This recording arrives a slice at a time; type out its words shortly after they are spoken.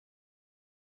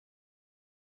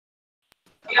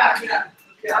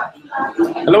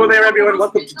Hello there, everyone.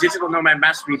 Welcome to Digital Nomad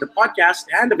Mastery, the podcast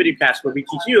and the videocast where we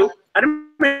teach you how to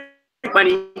make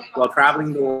money while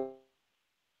traveling the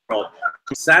world.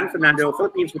 San Fernando,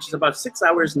 Philippines, which is about 6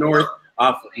 hours north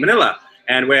of Manila.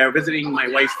 And we're visiting my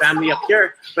wife's family up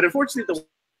here. But unfortunately, the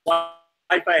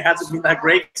Wi-Fi hasn't been that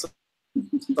great.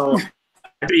 So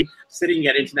I'm be sitting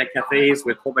at internet cafes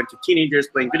with a whole bunch of teenagers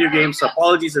playing video games. So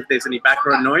apologies if there's any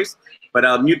background noise, but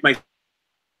I'll mute myself.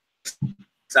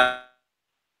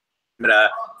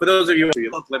 But for those of you who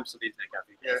have a glimpse of the internet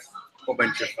cafe here, a whole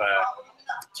bunch of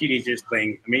teenagers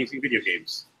playing amazing video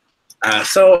games.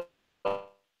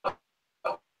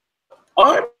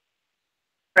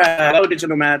 Hello, digital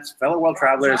nomads, fellow world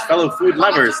travelers, fellow food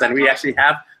lovers, and we actually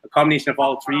have a combination of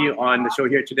all three on the show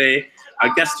here today.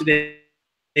 Our guest today,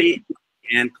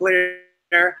 and Claire,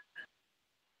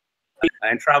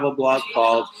 and travel blog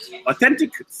called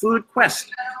Authentic Food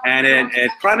Quest, and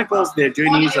it chronicles their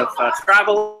journeys of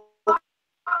travel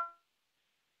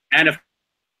and of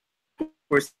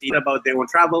course about their own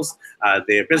travels,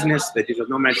 their business, their digital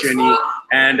nomad journey,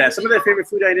 and some of their favorite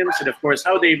food items, and of course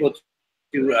how they're able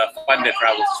to fund their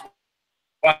travels.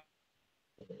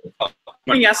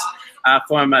 Joining us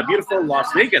from beautiful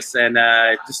Las Vegas, and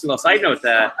just a little side note,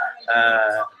 the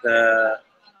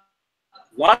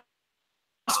Las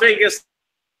Vegas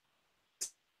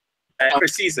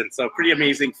first season, so pretty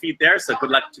amazing feat there. So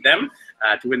good luck to them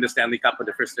to win the Stanley Cup for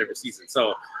the first ever season.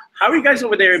 So how are you guys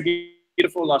over there in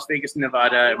beautiful Las Vegas,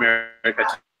 Nevada, America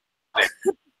today?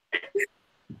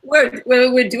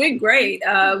 We're doing great.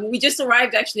 We just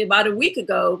arrived actually about a week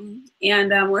ago,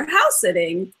 and we're house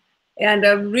sitting, and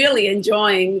really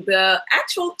enjoying the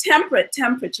actual temperate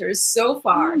temperatures so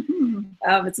far.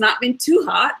 It's not been too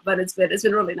hot, but it's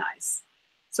been really nice.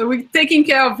 So we're taking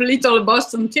care of little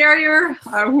Boston Terrier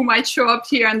who might show up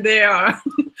here and there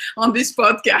on this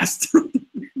podcast.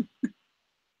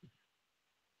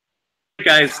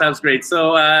 Guys, sounds great.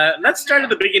 So let's start at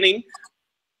the beginning.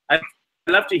 I'd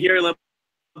love to hear a little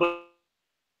bit about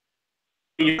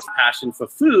your passion for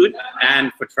food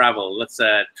and for travel. Let's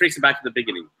trace it back to the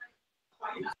beginning.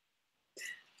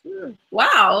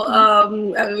 Wow, I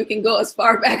mean, we can go as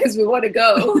far back as we want to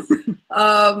go.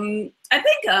 I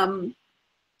think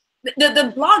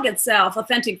the blog itself,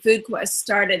 Authentic Food Quest,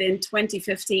 started in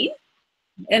 2015,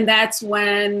 and that's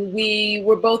when we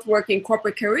were both working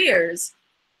corporate careers,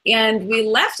 and we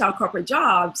left our corporate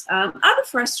jobs out of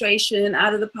frustration,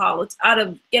 out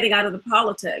of getting out of the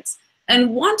politics,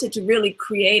 and wanted to really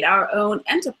create our own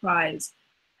enterprise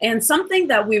and something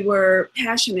that we were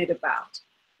passionate about.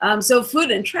 So food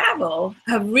and travel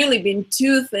have really been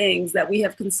two things that we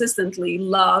have consistently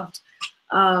loved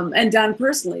and done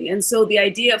personally. And so the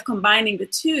idea of combining the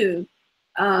two,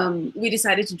 we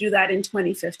decided to do that in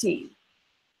 2015.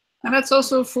 And that's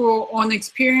also for own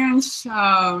experience,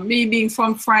 me being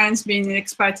from France, being an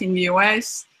expat in the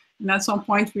US. And at some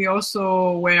point we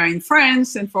also were in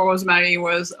France, and for Rosemary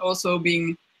was also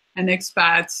being an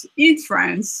expat in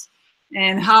France,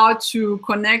 and how to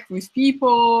connect with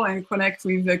people and connect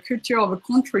with the culture of a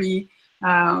country.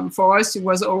 For us, it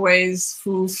was always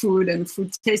through food and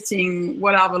food tasting,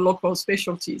 what are the local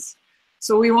specialties.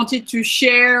 So we wanted to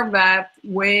share that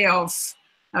way of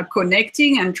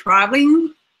connecting and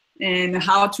traveling, and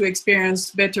how to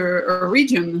experience better a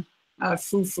region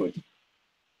through food.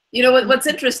 You know, what's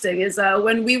interesting is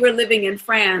when we were living in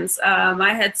France,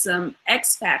 I had some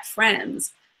expat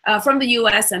friends from the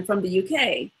US and from the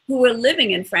UK who were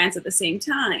living in France at the same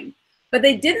time, but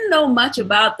they didn't know much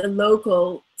about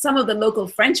some of the local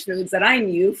French foods that I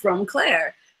knew from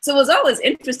Claire. So it was always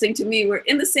interesting to me. We're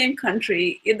in the same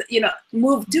country,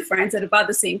 moved to France at about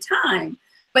the same time,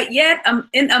 but yet I'm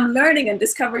learning and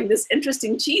discovering this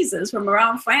interesting cheeses from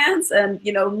around France, and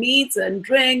meats and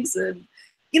drinks and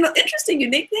interesting,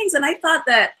 unique things. And I thought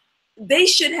that they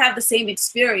should have the same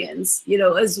experience,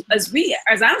 as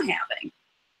I'm having.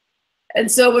 And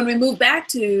so when we moved back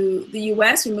to the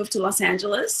US, we moved to Los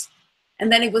Angeles. And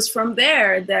then it was from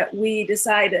there that we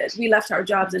left our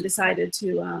jobs and decided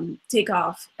to take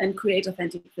off and create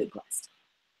Authentic Food Quest.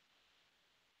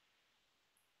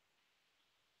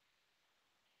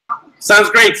 Sounds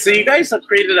great. So you guys have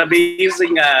created an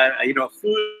amazing,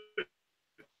 food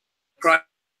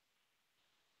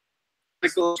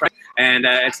chronicles, and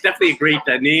it's definitely a great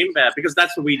name because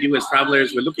that's what we do as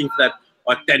travelers. We're looking for that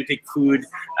authentic food,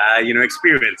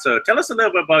 experience. So tell us a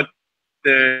little bit about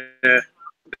the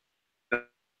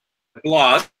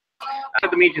blog,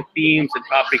 the major themes and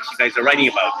topics you guys are writing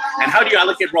about, and how do you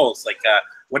allocate roles? Like,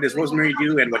 what does Rosemary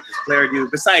do, and what does Claire do?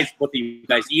 Besides both of you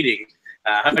guys eating,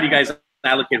 how do you guys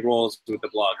allocate roles with the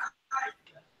blog?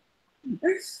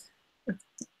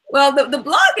 Well, the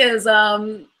blog is,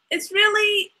 it's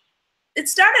really, it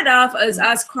started off as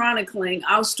us chronicling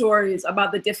our stories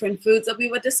about the different foods that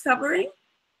we were discovering.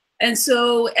 And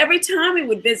so every time we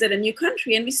would visit a new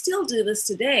country, and we still do this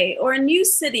today, or a new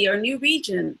city or a new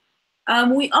region,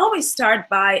 we always start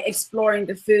by exploring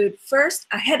the food first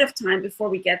ahead of time before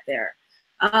we get there.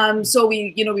 So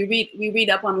we read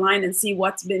up online and see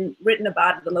what's been written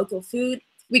about the local food.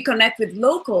 We connect with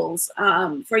locals.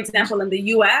 For example, in the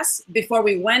US, before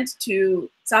we went to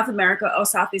South America or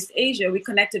Southeast Asia, we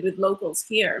connected with locals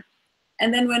here.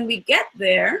 And then when we get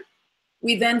there,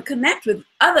 we then connect with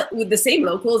the same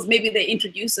locals. Maybe they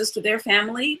introduce us to their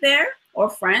family there or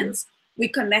friends. We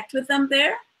connect with them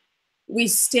there. We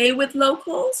stay with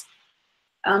locals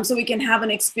so we can have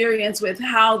an experience with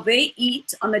how they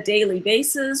eat on a daily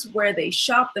basis, where they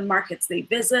shop, the markets they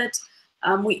visit.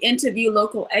 We interview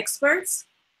local experts.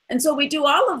 And so we do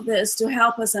all of this to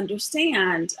help us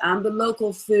understand the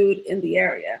local food in the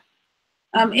area.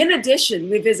 In addition,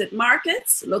 we visit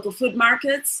markets, local food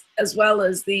markets, as well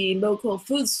as the local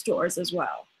food stores as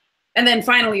well. And then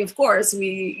finally, of course,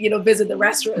 we visit the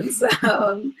restaurants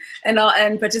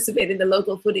and participate in the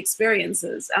local food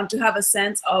experiences to have a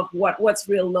sense of what's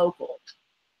real local.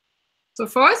 So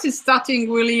for us, it's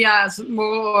starting really as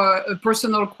more a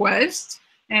personal quest,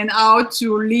 and how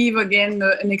to live again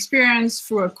an experience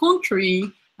through a country.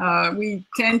 We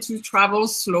tend to travel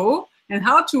slow, and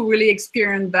how to really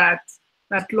experience that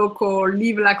local,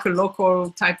 live like a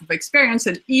local type of experience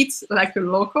and eat like a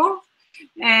local.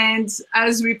 And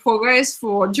as we progress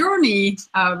for our journey,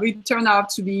 we turn out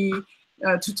to be,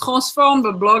 to transform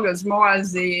the blog as more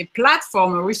as a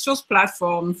platform, a resource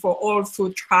platform for all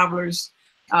food travelers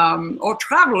or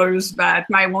travelers that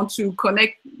might want to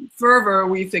connect further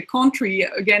with the country,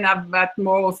 again, have that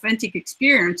more authentic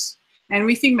experience. And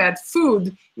we think that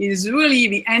food is really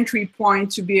the entry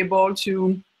point to be able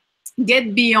to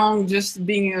get beyond just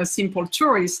being a simple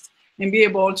tourist and be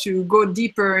able to go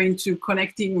deeper into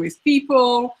connecting with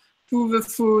people through the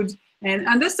food and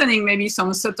understanding maybe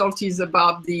some subtleties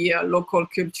about the local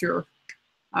culture.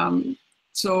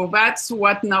 So that's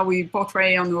what now we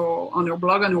portray on our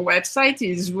blog, on our website,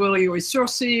 is really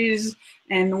resources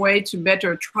and way to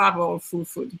better travel through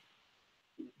food.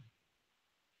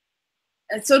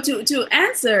 And so to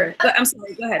answer, I'm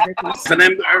sorry, go ahead, Ricky. And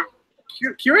I'm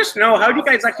curious to know, how do you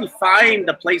guys actually find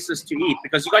the places to eat?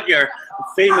 Because you got your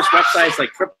famous websites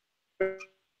like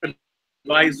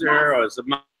TripAdvisor or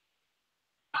Zomato,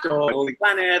 Lonely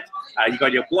Planet. You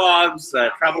got your blogs,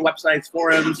 travel websites,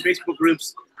 forums, Facebook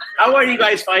groups. How are you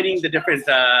guys finding the different,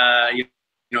 the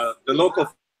local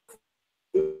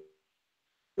food?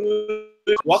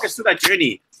 Walk us through that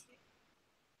journey.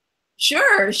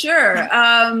 Sure.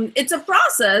 It's a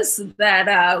process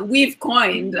that we've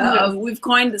coined. We've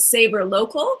coined the Savor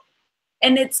Local,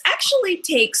 and it actually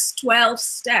takes 12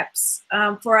 steps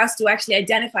for us to actually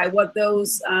identify what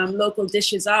those local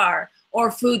dishes are or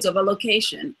foods of a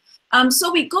location.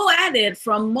 So we go at it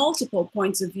from multiple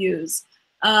points of views.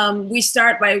 We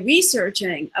start by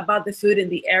researching about the food in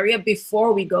the area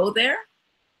before we go there.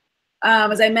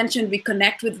 As I mentioned, we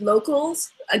connect with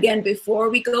locals, again, before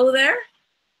we go there.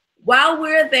 While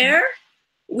we're there,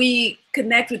 we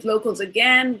connect with locals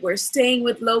again. We're staying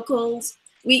with locals.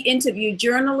 We interview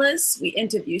journalists. We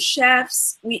interview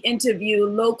chefs. We interview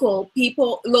local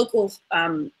people,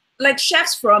 like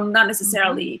chefs from not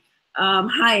necessarily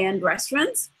high-end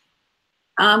restaurants,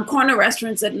 corner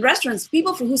restaurants, and restaurants,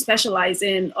 people who specialize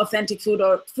in authentic food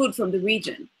or food from the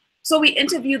region. So we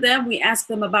interview them. We ask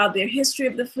them about their history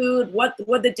of the food, what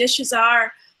the dishes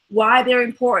are, why they're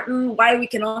important, why we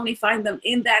can only find them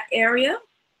in that area.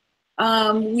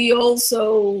 We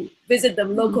also visit the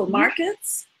local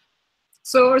markets.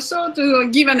 So to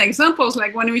give an example,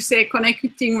 like when we say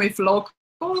connecting with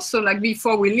locals, so like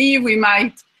before we leave, we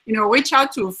might reach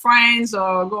out to friends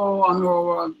or go on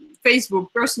our Facebook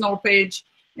personal page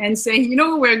and say,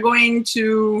 we're going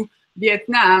to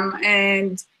Vietnam,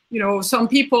 and some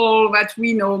people that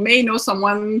we know may know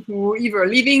someone who either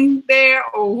living there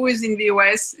or who is in the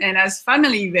US and has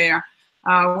family there.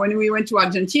 When we went to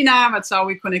Argentina, that's how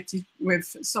we connected with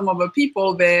some of the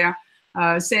people there.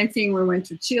 Same thing, we went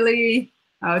to Chile,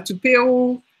 to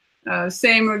Peru.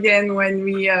 Same again when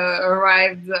we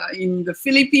arrived in the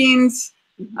Philippines.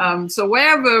 So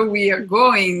wherever we are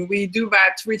going, we do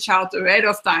that, reach out ahead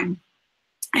of time.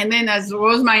 And then, as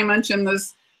Rosemary mentioned,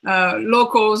 there's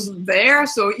locals there.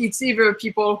 So it's either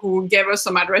people who gave us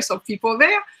some address of people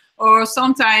there, or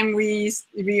sometimes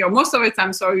or most of the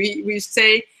time, sorry, we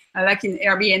stay like in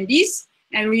Airbnbs,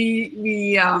 and we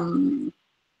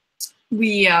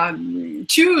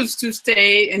choose to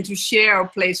stay and to share a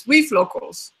place with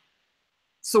locals.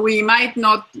 So we might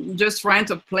not just rent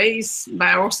a place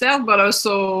by ourselves, but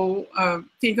also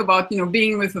think about,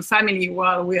 being with a family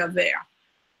while we are there.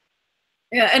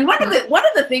 Yeah, and one of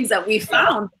the things that we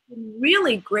found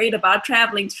really great about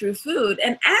traveling through food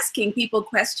and asking people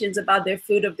questions about their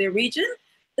food of their region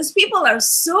is people are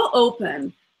so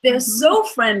open. They're so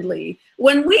friendly.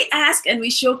 When we ask and we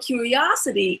show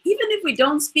curiosity, even if we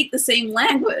don't speak the same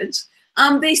language,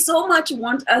 they so much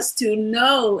want us to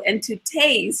know and to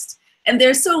taste, and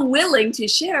they're so willing to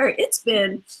share. It's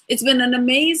been an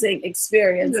amazing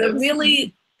experience, yes.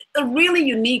 a really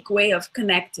unique way of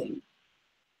connecting.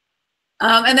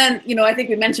 And then, I think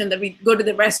we mentioned that we go to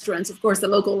the restaurants, of course, the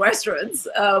local restaurants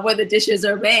where the dishes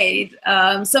are made.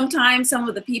 Sometimes some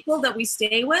of the people that we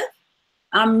stay with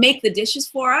make the dishes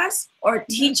for us or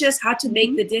teach us how to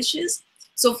make the dishes.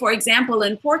 So, for example,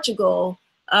 in Portugal,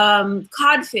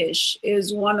 codfish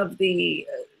is one of the,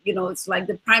 it's like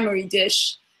the primary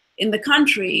dish in the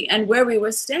country. And where we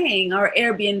were staying, our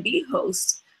Airbnb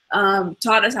host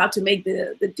taught us how to make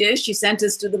the dish. She sent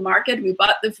us to the market. We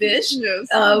bought the fish. Yes.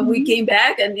 We came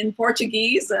back and in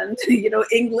Portuguese and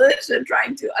English and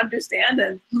trying to understand,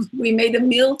 and we made a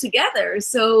meal together.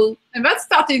 So, and that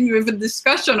started with a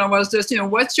discussion. I was just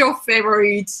what's your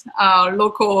favorite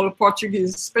local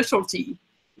Portuguese specialty?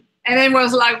 And it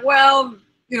was like, well,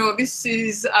 this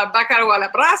is bacalhau à la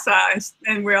brasa,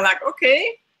 and we're like,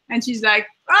 okay. And she's like,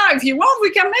 if you want,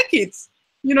 we can make it.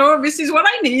 This is what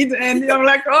I need. And I'm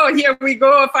like, oh, here we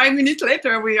go. 5 minutes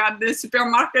later, we are at the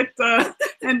supermarket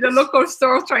and the local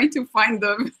store trying to find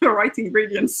the right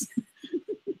ingredients.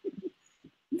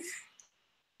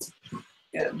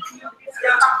 Yeah.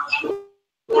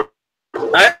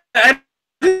 I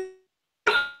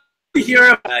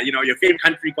hear your favorite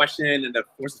country question and of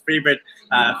course favorite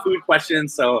food question.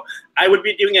 So I would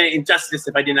be doing an injustice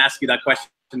if I didn't ask you that question,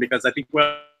 because I think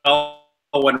we're all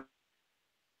one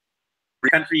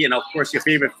country and of course your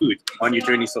favorite food on your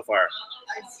journey so far.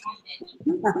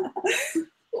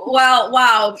 Well,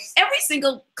 wow. Every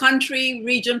single country,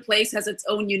 region, place has its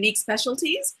own unique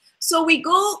specialties. So we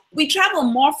travel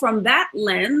more from that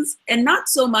lens and not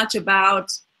so much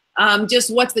about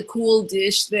just what's the cool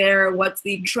dish there, what's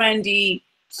the trendy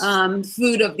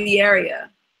food of the area.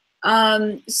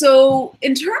 So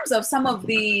in terms of some of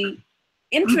the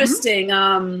interesting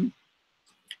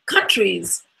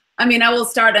countries, I mean, I will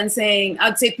start on saying,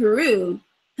 I'd say Peru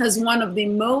has one of the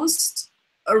most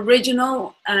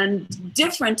original and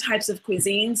different types of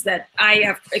cuisines that I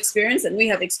have experienced and we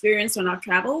have experienced on our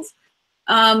travels.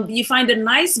 You find a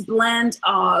nice blend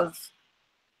of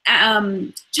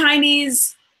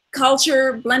Chinese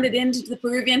culture blended into the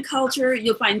Peruvian culture.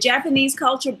 You'll find Japanese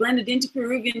culture blended into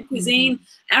Peruvian cuisine,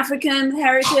 African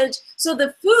heritage. So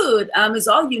the food is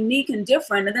all unique and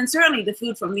different. And then certainly the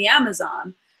food from the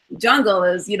Amazon jungle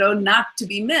is, not to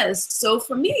be missed. So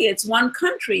for me, it's one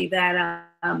country that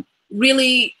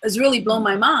really has really blown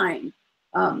my mind.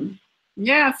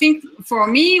 Yeah, I think for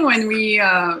me, when we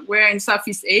were in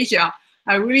Southeast Asia,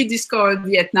 I really discovered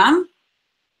Vietnam.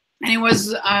 And it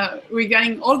was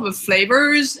regarding all the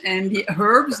flavors and the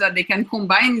herbs that they can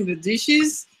combine in the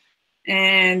dishes.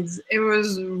 And it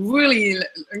was really,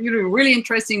 really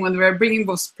interesting when they were bringing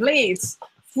those plates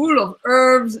full of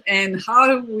herbs and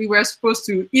how we were supposed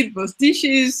to eat those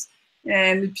dishes.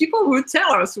 And people would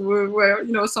tell us we were,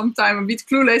 sometimes a bit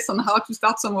clueless on how to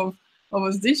start some of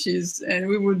those dishes. And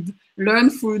we would learn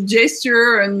through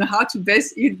gesture and how to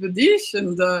best eat the dish.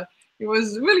 And it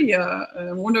was really a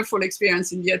wonderful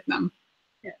experience in Vietnam.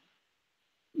 Yeah.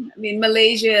 I mean,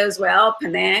 Malaysia as well,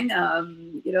 Penang,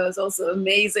 is also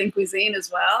amazing cuisine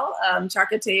as well. Char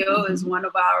kway teow is one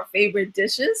of our favorite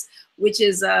dishes, which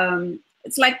is,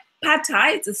 it's like pad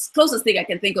thai. It's the closest thing I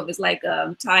can think of is like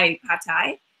Thai pad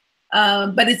thai.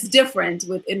 But it's different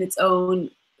within its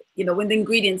own, with the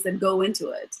ingredients that go into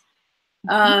it.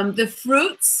 The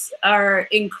fruits are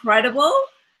incredible.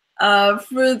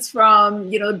 Fruits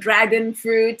from, dragon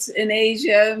fruit in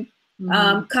Asia,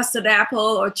 custard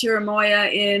apple or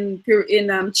chirimoya in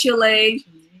Chile.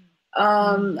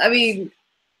 I mean,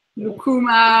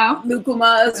 lucuma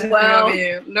as well.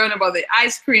 Learn about the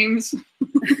ice creams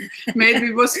made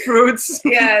with those fruits.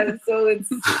 Yeah, so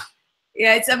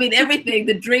it's I mean, everything,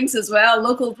 the drinks as well,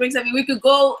 local drinks. I mean, we could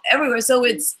go everywhere. So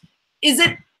it's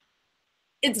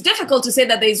difficult to say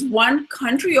that there's one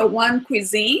country or one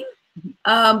cuisine,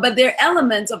 but there are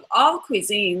elements of all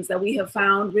cuisines that we have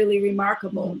found really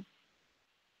remarkable.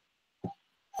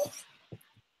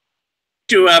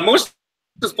 To most of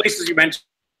those places you mentioned,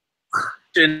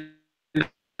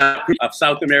 of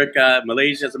South America,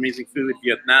 Malaysia has amazing food,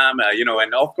 Vietnam,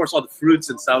 and of course all the fruits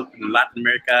in South and Latin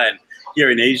America and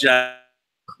here in Asia.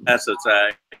 So it's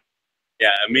Yeah,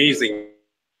 amazing.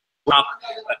 Talk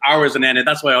hours on end, and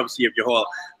that's why obviously you have your whole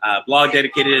blog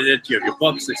dedicated to it. You have your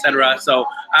books, etc. So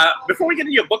before we get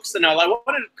into your books and all, I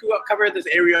wanted to cover this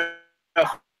area of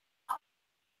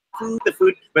the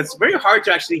food, but it's very hard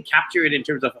to actually capture it in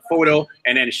terms of a photo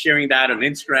and then sharing that on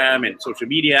Instagram and social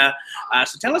media.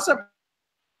 So tell us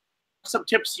some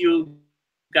tips you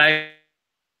guys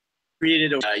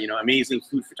created, amazing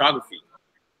food photography.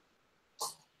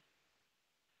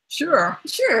 Sure.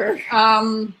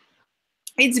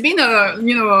 It's been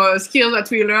a skill that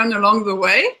we learned along the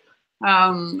way,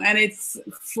 and it's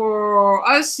for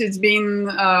us. It's been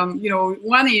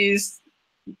one is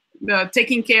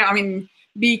taking care. I mean,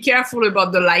 be careful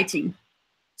about the lighting.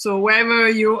 So wherever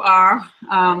you are,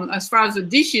 as far as the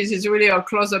dishes, is really a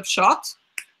close-up shot.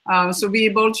 So be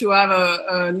able to have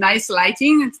a nice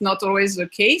lighting. It's not always the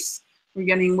case.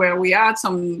 Regarding where we are,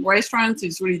 some restaurants,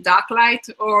 it's really dark light,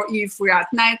 or if we're at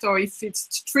night, or if it's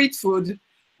street food.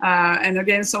 And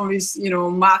again, some of this,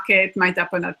 market might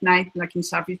happen at night, like in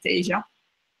Southeast Asia.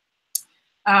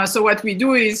 So what we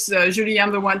do is, usually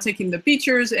I'm the one taking the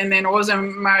pictures, and then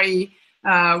Rosemary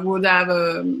would have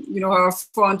her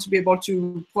phone to be able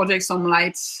to project some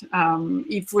lights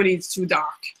if really it's too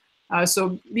dark.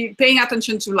 So paying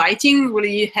attention to lighting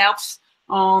really helps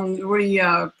on really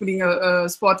putting a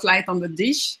spotlight on the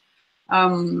dish.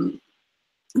 Then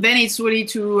it's really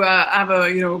to have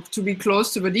to be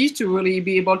close to the dish, to really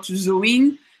be able to zoom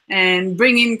in and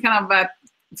bring in kind of that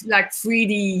like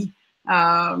 3D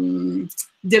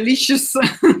delicious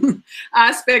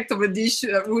aspect of a dish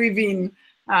within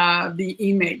the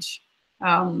image.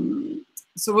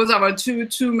 So those are our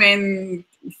two main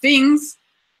things.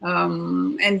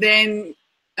 And then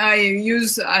I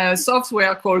use a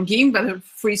software called GIMP, but a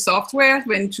free software,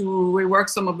 when to rework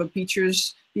some of the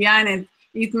pictures behind it.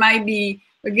 It might be,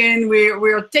 again,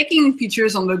 we're taking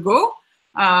pictures on the go.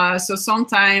 So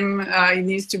sometimes it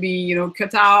needs to be,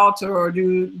 cut out or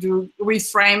do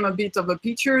reframe a bit of the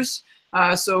pictures.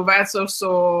 So that's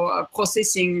also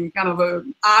processing kind of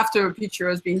after a picture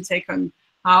has been taken,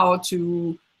 how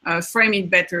to frame it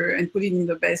better and put it in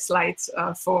the best light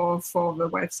for the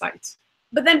website.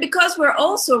 But then, because we're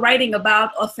also writing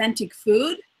about authentic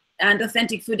food and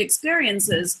authentic food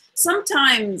experiences,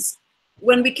 sometimes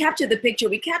when we capture the picture,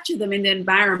 we capture them in the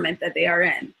environment that they are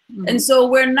in. Mm-hmm. And so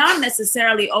we're not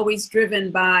necessarily always driven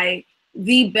by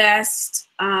the best.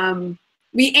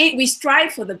 We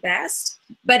strive for the best,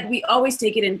 but we always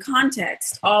take it in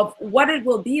context of what it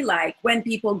will be like when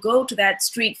people go to that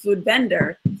street food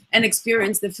vendor and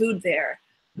experience the food there,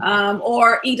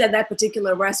 or eat at that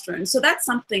particular restaurant. So that's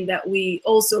something that we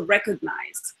also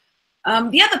recognize.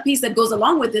 The other piece that goes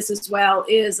along with this as well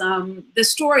is the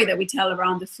story that we tell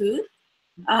around the food.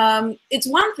 It's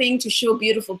one thing to show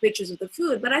beautiful pictures of the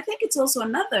food, but I think it's also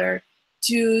another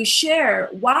to share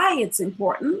why it's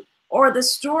important or the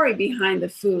story behind the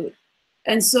food.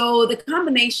 And so the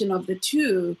combination of the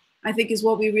two, I think, is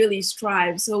what we really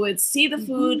strive. So it's see the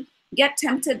food, get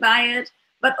tempted by it,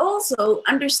 but also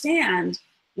understand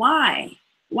why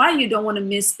you don't want to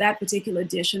miss that particular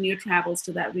dish on your travels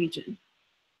to that region.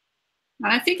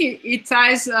 I think it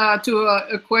ties to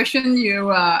a question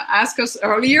you asked us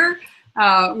earlier,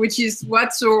 which is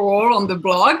what's your role on the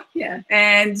blog? Yeah.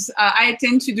 And I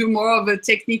tend to do more of the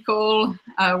technical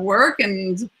work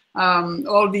and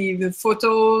all the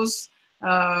photos,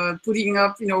 putting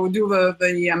up, do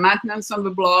the maintenance on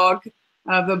the blog,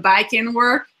 the back-end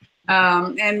work,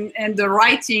 and the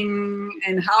writing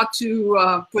and how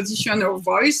to position our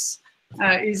voice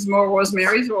is more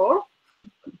Rosemary's role.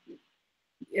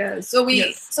 Yeah, so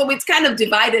it's kind of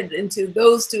divided into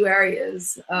those two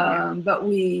areas, but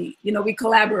we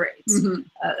collaborate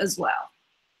as well.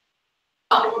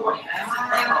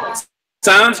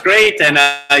 Sounds great, and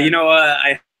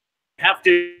I have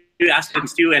to ask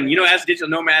things too. And as digital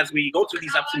nomads, we go through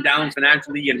these ups and downs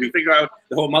financially, and we figure out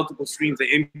the whole multiple streams of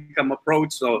income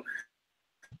approach. So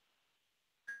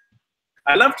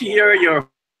I'd love to hear your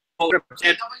whole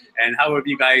tip and how have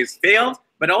you guys failed,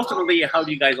 but ultimately, how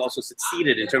do you guys also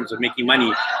succeeded in terms of making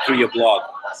money through your blog?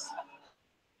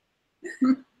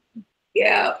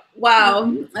 Yeah, wow.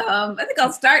 I think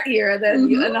I'll start here,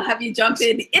 then and I'll have you jump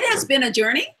in. It has been a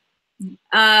journey.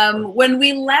 When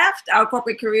we left our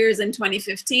corporate careers in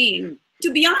 2015,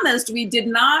 to be honest, we did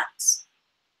not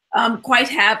quite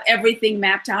have everything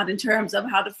mapped out in terms of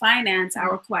how to finance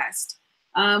our quest.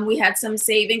 We had some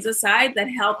savings aside that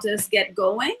helped us get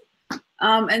going.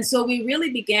 And so we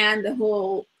really began the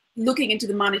whole looking into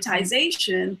the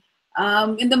monetization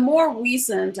in the more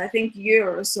recent, I think, year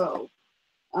or so.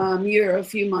 year, a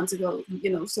few months ago, you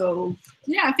know, so.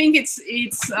 Yeah, I think it's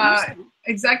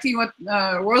exactly what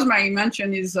Rosemary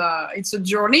mentioned is it's a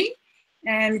journey.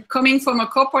 And coming from a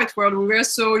corporate world, we were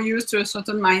so used to a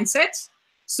certain mindset.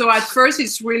 So at first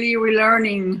it's really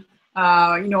relearning,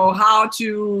 you know, how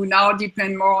to now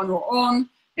depend more on our own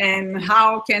and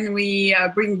how can we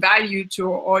bring value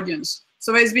to our audience.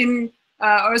 So there's been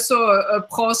also a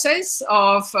process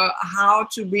of how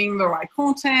to bring the right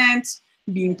content,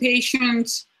 being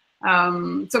patient.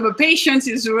 So the patience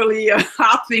is really a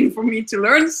hard thing for me to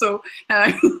learn. So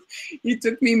it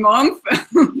took me months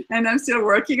and I'm still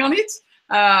working on it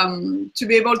to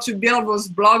be able to build those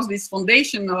blogs, this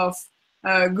foundation of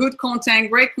good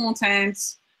content, great content,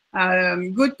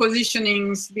 good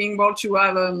positionings, being able to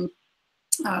have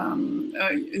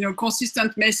you know,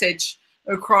 consistent message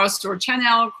across our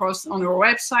channel, across on our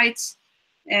websites.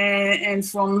 And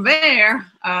from there,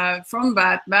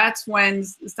 that's when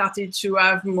started to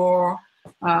have more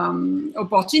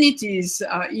opportunities,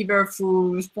 either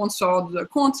through sponsored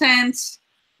content,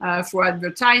 for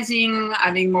advertising,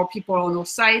 having more people on our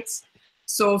sites.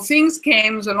 So things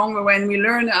came along the way, and we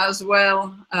learned as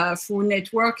well through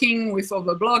networking with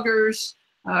other bloggers,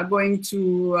 going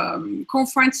to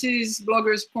conferences,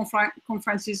 bloggers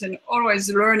conferences, and always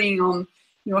learning on,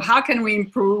 you know, how can we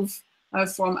improve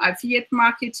from affiliate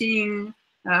marketing,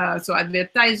 so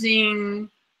advertising,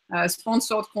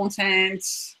 sponsored content.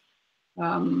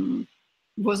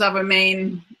 Those are the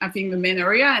main, I think, the main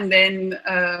area, and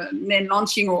then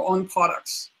launching our own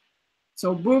products.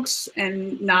 So books,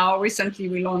 and now recently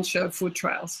we launched food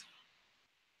trails.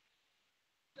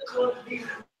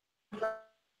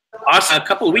 Awesome. A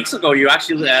couple of weeks ago, you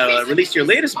actually released your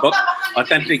latest book,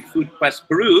 Authentic Food Quest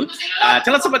Peru.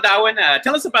 Tell us about that one.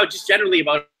 Tell us about just generally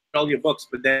about all your books,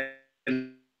 but then.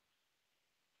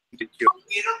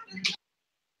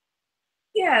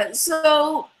 Yeah,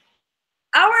 so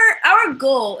our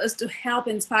goal is to help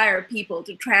inspire people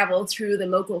to travel through the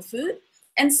local food.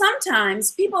 And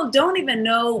sometimes people don't even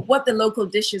know what the local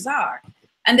dishes are,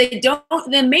 and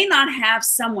they may not have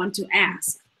someone to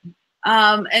ask.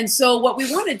 And so what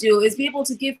we want to do is be able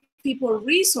to give people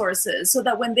resources so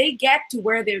that when they get to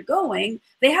where they're going,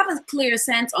 they have a clear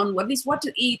sense on at least what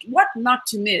to eat, what not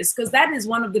to miss, because that is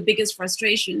one of the biggest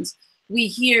frustrations we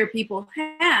hear people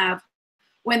have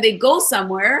when they go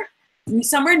somewhere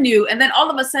new, and then all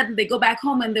of a sudden they go back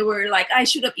home and they were like, I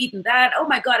should have eaten that. Oh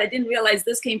my God, I didn't realize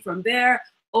this came from there.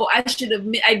 Oh, I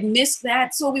missed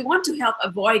that. So we want to help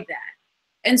avoid that.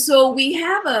 And so we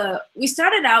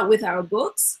started out with our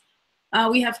books.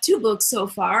 We have 2 books so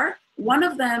far. One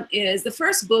of them is, the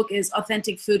first book is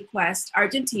Authentic Food Quest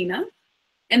Argentina,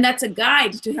 and that's a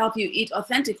guide to help you eat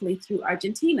authentically through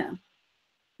Argentina.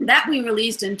 That we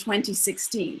released in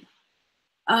 2016.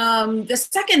 The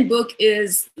second book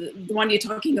is the one you're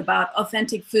talking about,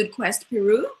 Authentic Food Quest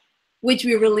Peru, which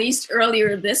we released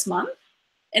earlier this month.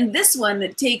 And this one,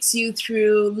 it takes you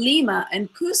through Lima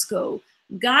and Cusco,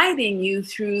 guiding you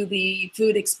through the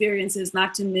food experiences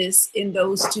not to miss in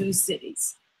those 2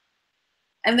 cities.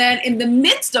 And then in the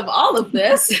midst of all of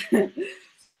this,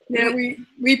 yeah,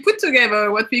 we put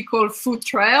together what we call food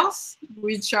trails,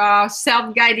 which are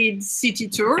self-guided city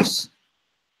tours.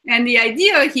 And the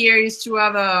idea here is to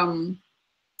have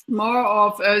more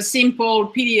of a simple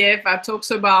PDF that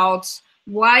talks about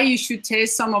why you should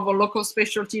taste some of the local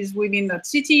specialties within that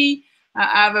city,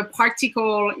 have a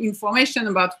practical information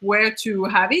about where to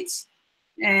have it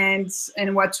and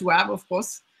what to have, of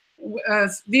course.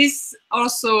 This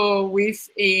also with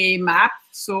a map,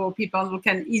 so people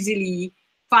can easily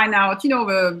find out, you know,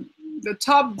 the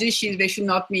top dishes they should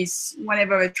not miss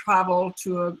whenever they travel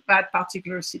to that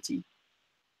particular city.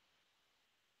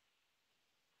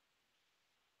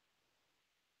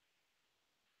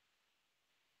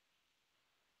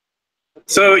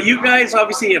 So you guys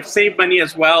obviously have saved money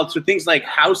as well through things like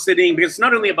house sitting, because it's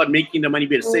not only about making the money,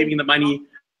 but it's saving the money.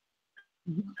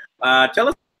 Tell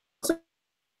us,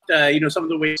 you know, some of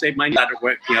the ways to save money that are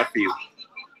working out for you.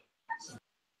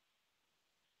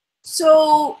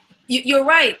 So you're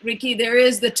right, Ricky. There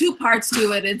is the 2 parts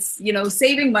to it. It's, you know,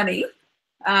 saving money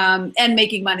and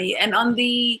making money. And on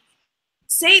the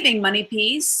saving money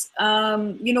piece,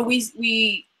 you know,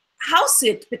 we house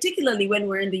sit, particularly when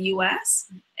we're in the US,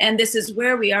 and this is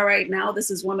where we are right now. This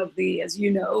is one of the, as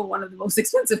you know, one of the most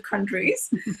expensive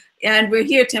countries, and we're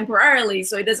here temporarily,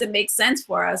 so it doesn't make sense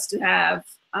for us to have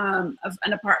an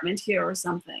apartment here or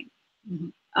something.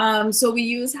 Mm-hmm. So we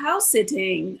use house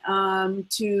sitting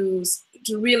to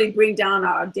really bring down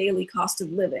our daily cost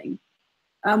of living.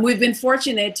 We've been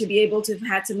fortunate to be able to have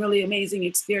had some really amazing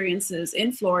experiences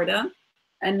in Florida.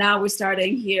 And now we're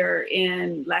starting here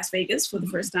in Las Vegas for the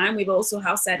first time. We've also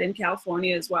house sat in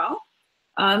California as well.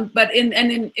 But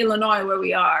in Illinois, where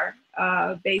we are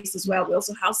based as well, we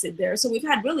also house sit there. So we've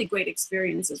had really great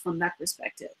experiences from that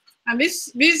perspective. And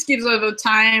this gives us the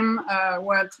time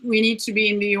what we need to be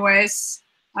in the US.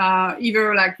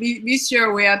 Either like this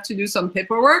year we had to do some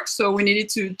paperwork, so we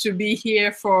needed to be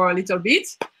here for a little bit.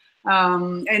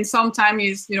 And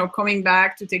sometimes is coming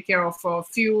back to take care of a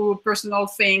few personal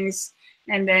things,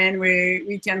 and then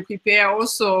we can prepare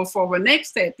also for the next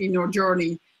step in our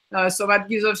journey. So that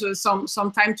gives us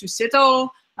some time to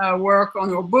settle, work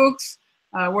on our books,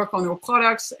 work on our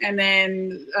products, and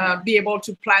then be able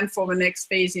to plan for the next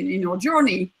phase in our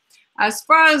journey. As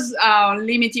far as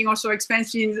limiting also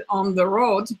expenses on the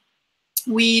road,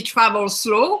 we travel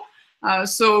slow.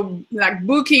 So like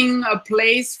booking a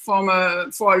place for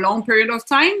a long period of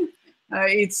time,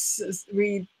 it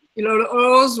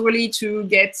allows really to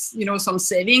get some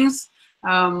savings.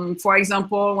 For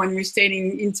example, when we stayed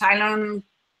in Thailand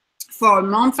for a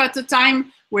month at a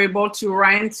time, we're able to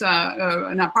rent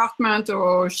an apartment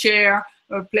or share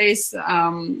a place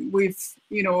with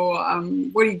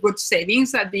really good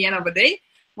savings at the end of the day,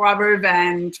 rather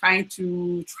than trying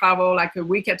to travel like a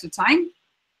week at a time.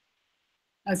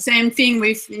 Same thing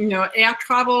with air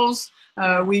travels.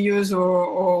 We use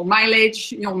our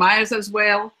mileage, miles as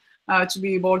well, to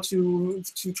be able to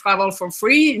travel for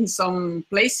free in some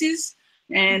places.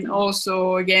 And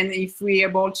also, again, if we're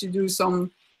able to do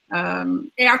some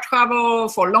air travel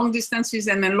for long distances,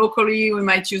 and then locally we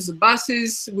might use the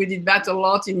buses. We did that a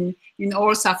lot in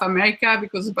all South America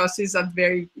because the buses are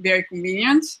very, very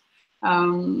convenient.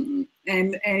 And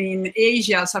in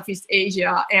Asia, Southeast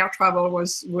Asia, air travel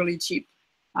was really cheap.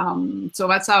 So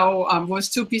that's how those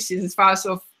two pieces, as far as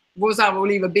those are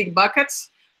really the big buckets,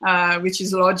 which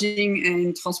is lodging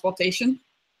and transportation.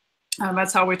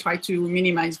 That's how we try to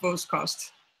minimize those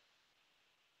costs.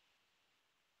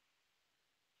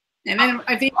 And then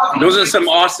I think those are some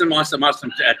awesome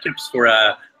tips for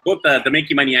both the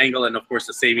making money angle and of course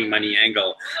the saving money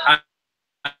angle.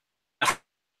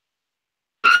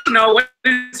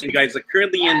 You guys are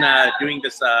currently in doing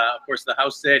this, of course, the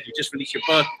house sit. You just released your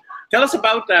book. Tell us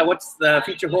about what's the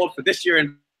future hold for this year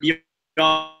and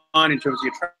beyond in terms of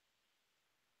your travel.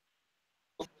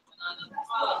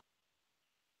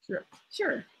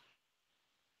 Sure.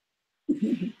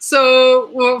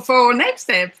 So for our next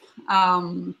step,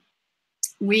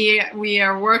 we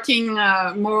are working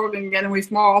more again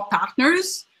with more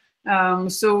partners.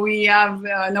 So we have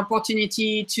an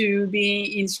opportunity to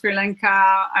be in Sri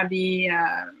Lanka at the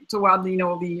toward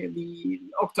the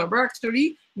October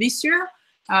actually this year.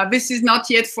 This is not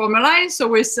yet formalized, so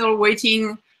we're still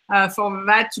waiting for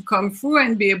that to come through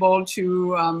and be able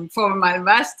to formalize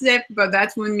that step. But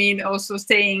that would mean also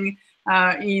staying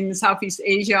in Southeast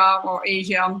Asia or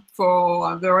Asia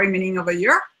for the remaining of the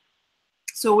year.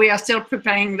 So we are still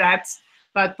preparing that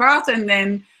part, and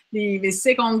then the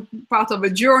second part of the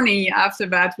journey after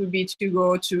that would be to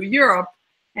go to Europe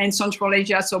and Central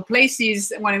Asia. So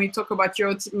places, when we talk about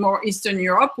Europe, more Eastern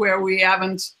Europe, where we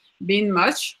haven't been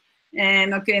much.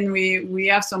 And again, we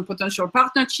have some potential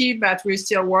partnership that we're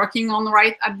still working on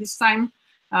right at this time.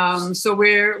 So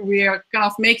we are kind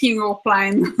of making our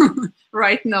plan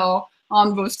right now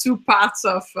on those two parts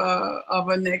of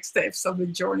the next steps of the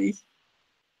journey.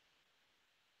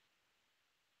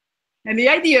 And the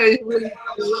idea is really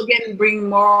to again bring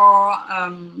more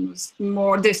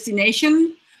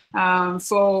destination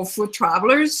for food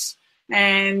travelers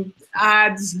and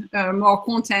add more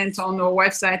content on our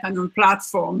website and on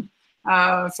platform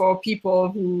for people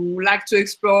who like to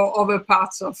explore other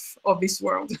parts of this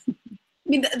world. I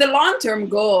mean, the long-term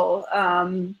goal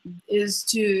is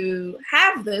to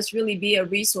have this really be a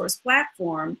resource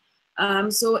platform.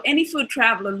 So any food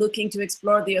traveler looking to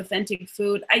explore the authentic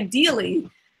food, ideally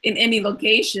in any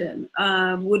location,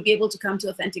 would be able to come to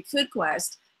Authentic Food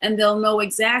Quest, and they'll know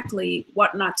exactly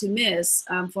what not to miss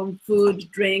from food,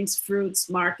 drinks, fruits,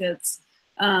 markets,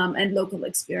 and local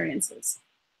experiences.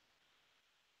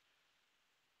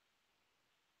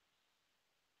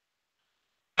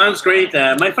 Sounds great.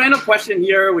 My final question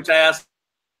here, which I asked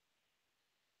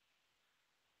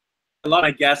a lot of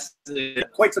my guests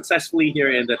quite successfully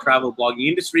here in the travel blogging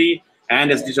industry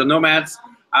and as digital nomads.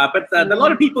 But a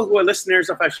lot of people who are listeners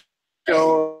of our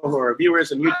show, who are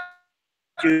viewers on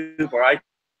YouTube or iTunes,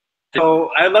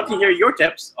 so I'd love to hear your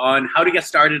tips on how to get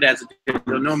started as a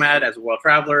digital nomad, as a world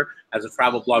traveler, as a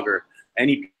travel blogger.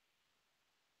 Any?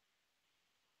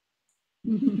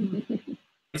 I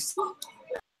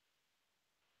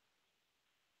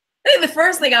think the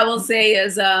first thing I will say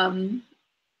is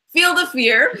feel the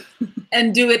fear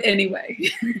and do it anyway.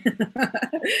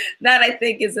 That, I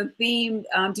think, is a theme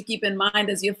to keep in mind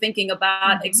as you're thinking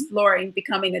about exploring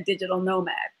becoming a digital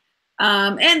nomad.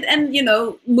 And you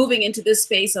know, moving into this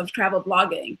space of travel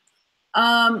blogging.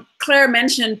 Claire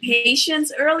mentioned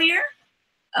patience earlier.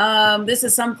 This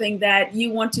is something that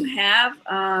you want to have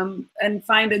and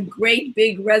find a great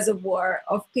big reservoir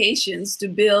of patience to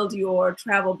build your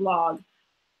travel blog,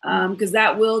 because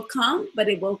that will come, but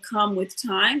it will come with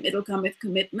time. It'll come with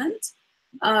commitment.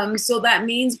 So that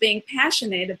means being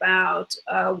passionate about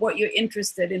what you're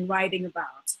interested in writing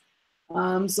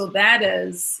about. So that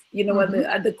is, you know,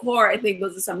 at the core, I think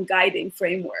those are some guiding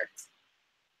frameworks.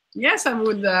 Yes, I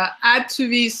would add to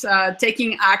this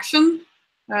taking action.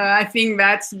 I think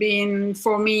that's been,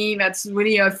 for me, that's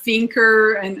really a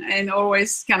thinker and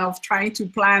always kind of trying to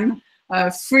plan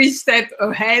 3 steps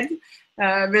ahead.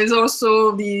 There's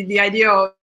also the idea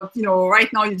of, you know,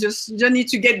 right now you just need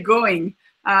to get going.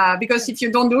 Because if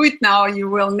you don't do it now, you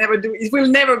will never do it. It will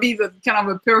never be the kind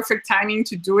of a perfect timing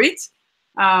to do it.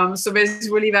 So there's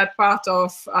really that part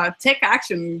of take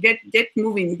action, get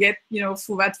moving, get, you know,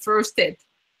 through that first step.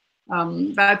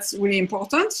 That's really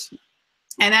important.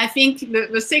 And I think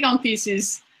the second piece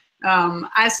is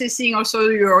assessing also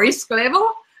your risk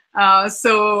level.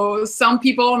 So some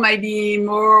people might be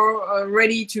more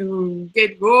ready to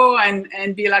get go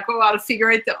and be like, oh, I'll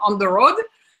figure it on the road.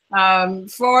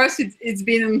 For us, it's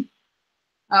been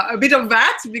a bit of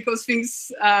that, because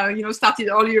things you know, started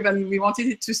earlier than we wanted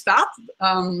it to start.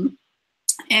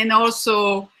 And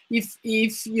also, if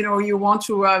you know, you want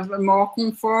to have more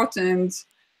comfort and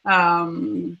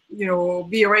you know,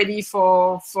 be ready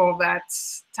for that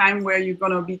time where you're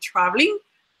gonna be traveling,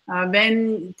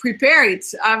 then prepare it.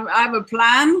 Have a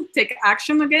plan, take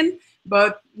action again,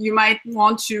 but you might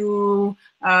want to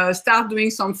start doing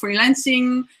some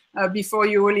freelancing before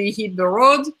you really hit the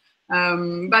road.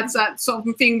 That's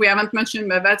something we haven't mentioned,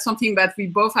 but that's something that we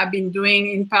both have been doing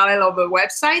in parallel of the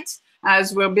website.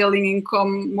 As we're building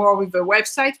income more with the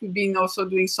website, we've been also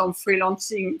doing some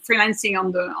freelancing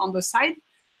on the side.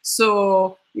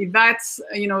 So if that's,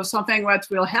 you know, something that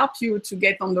will help you to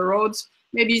get on the road,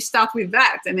 maybe start with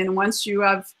that. And then once you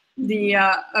have the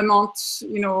amount,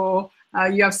 you know,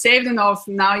 you have saved enough,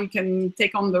 now you can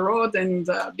take on the road and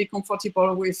be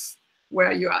comfortable with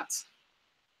where you're at.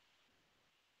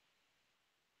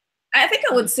 I think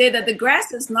I would say that the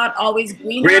grass is not always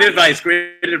green. Great advice,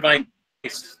 great advice.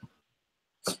 Yeah.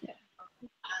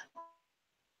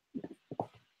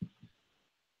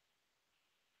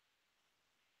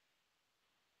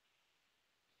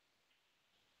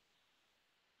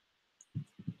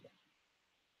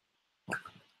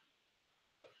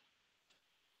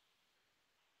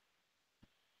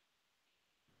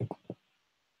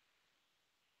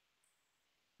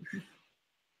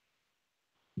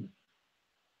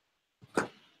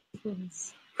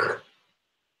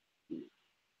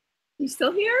 You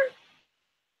still here?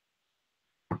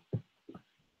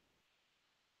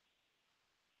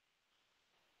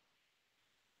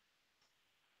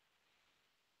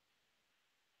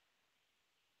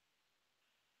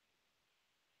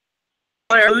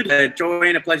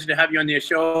 Joanne, a pleasure to have you on the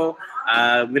show.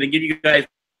 I'm going to give you guys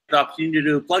the opportunity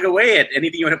to plug away at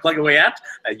anything you want to plug away at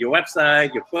your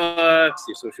website, your books,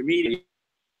 your social media,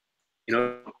 you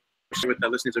know, with the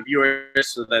listeners or viewers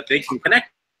so that they can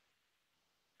connect.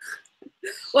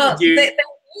 Well, thank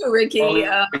you, Ricky.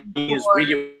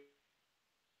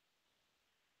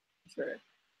 Sure.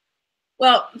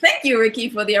 Well, thank you, Ricky,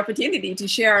 for the opportunity to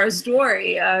share our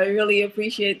story. I really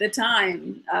appreciate the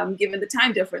time, given the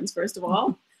time difference, first of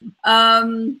all. I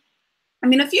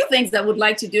mean, a few things that I would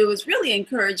like to do is really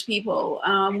encourage people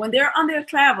when they're on their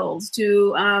travels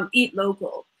to eat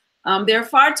local. There are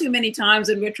far too many times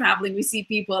when we're traveling, we see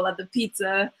people at the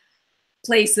pizza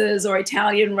places or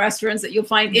Italian restaurants that you'll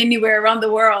find anywhere around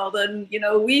the world. And, you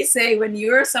know, we say when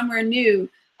you're somewhere new,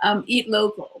 eat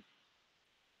local.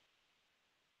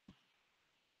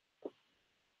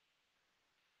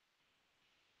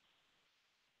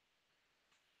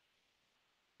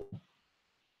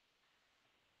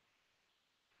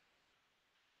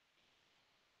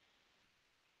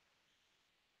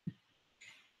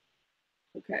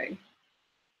 Okay.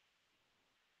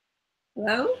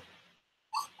 Hello?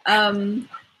 And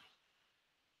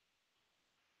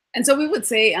so we would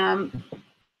say,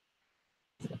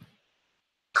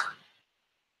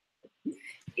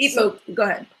 eat local. Go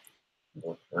ahead.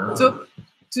 So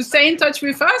to stay in touch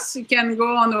with us, you can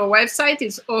go on our website.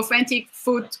 It's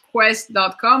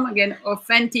authenticfoodquest.com. Again,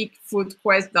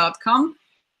 authenticfoodquest.com.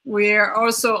 We're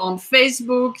also on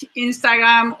Facebook,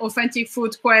 Instagram, Authentic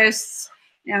Food Quest,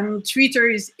 And Twitter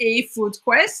is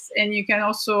 @foodquest, and you can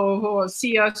also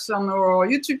see us on our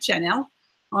YouTube channel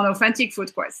on Authentic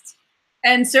Food Quest.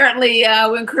 And certainly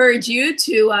we encourage you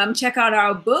to check out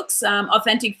our books,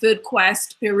 Authentic Food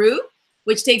Quest Peru,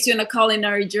 which takes you on a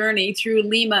culinary journey through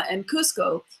Lima and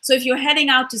Cusco. So if you're heading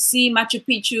out to see Machu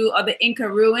Picchu or the Inca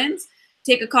ruins,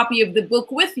 take a copy of the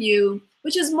book with you,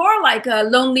 which is more like a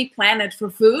Lonely Planet for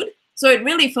food. So it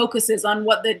really focuses on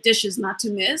what the dishes not to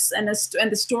miss and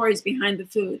the stories behind the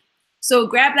food. So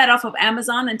grab that off of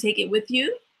Amazon and take it with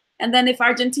you. And then if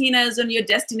Argentina is on your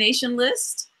destination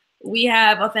list, we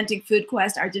have Authentic Food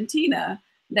Quest Argentina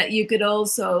that you could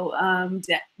also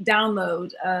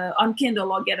download on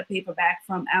Kindle or get a paperback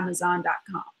from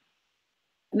Amazon.com.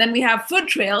 And then we have food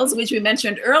trails, which we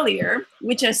mentioned earlier,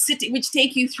 which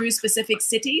take you through specific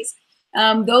cities.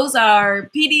 Those are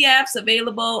PDFs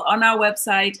available on our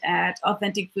website at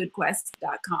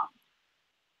AuthenticFoodQuest.com.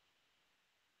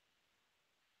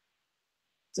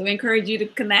 So we encourage you to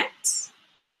connect.